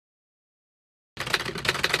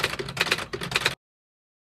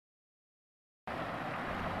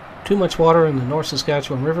Too much water in the North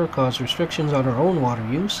Saskatchewan River caused restrictions on our own water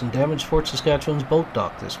use and damaged Fort Saskatchewan's boat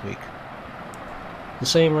dock this week. The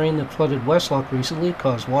same rain that flooded Westlock recently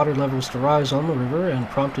caused water levels to rise on the river and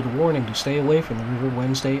prompted a warning to stay away from the river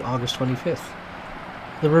Wednesday, August 25th.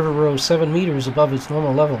 The river rose 7 meters above its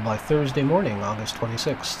normal level by Thursday morning, August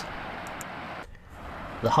 26th.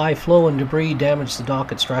 The high flow and debris damaged the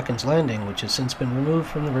dock at Strachan's Landing, which has since been removed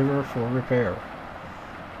from the river for repair.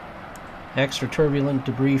 Extra turbulent,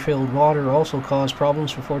 debris-filled water also caused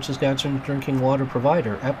problems for Fort Saskatchewan's drinking water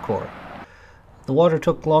provider, EPCOR. The water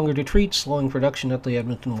took longer to treat, slowing production at the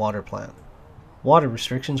Edmonton water plant. Water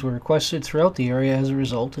restrictions were requested throughout the area as a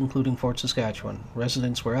result, including Fort Saskatchewan.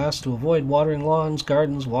 Residents were asked to avoid watering lawns,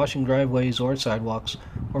 gardens, washing driveways or sidewalks,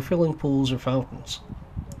 or filling pools or fountains.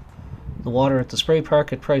 The water at the spray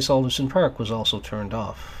park at Price Alderson Park was also turned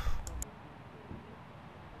off.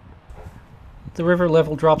 The river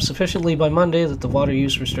level dropped sufficiently by Monday that the water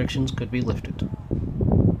use restrictions could be lifted.